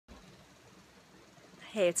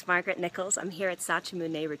Hey, it's Margaret Nichols. I'm here at Sach'a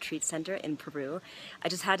Munay Retreat Center in Peru. I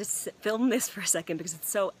just had to film this for a second because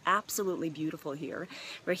it's so absolutely beautiful here.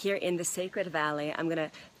 We're here in the Sacred Valley. I'm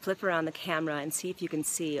gonna flip around the camera and see if you can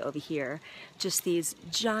see over here. Just these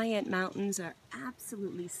giant mountains are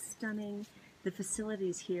absolutely stunning. The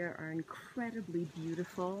facilities here are incredibly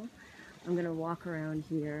beautiful. I'm gonna walk around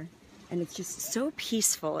here. And it's just so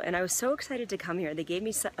peaceful, and I was so excited to come here. They gave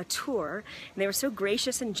me a tour, and they were so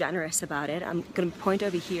gracious and generous about it. I'm going to point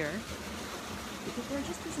over here, because there are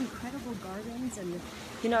just these incredible gardens, and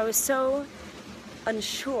you know, I was so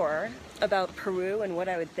unsure about Peru and what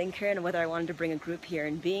I would think here and whether I wanted to bring a group here,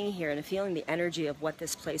 and being here and feeling the energy of what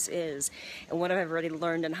this place is and what I've already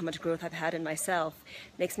learned and how much growth I've had in myself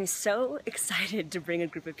makes me so excited to bring a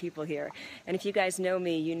group of people here. And if you guys know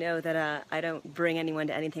me, you know that I don't bring anyone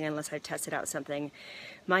to anything unless I've tested out something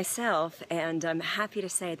myself, and I'm happy to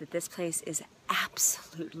say that this place is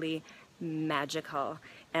absolutely magical,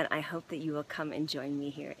 and I hope that you will come and join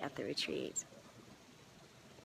me here at the retreat.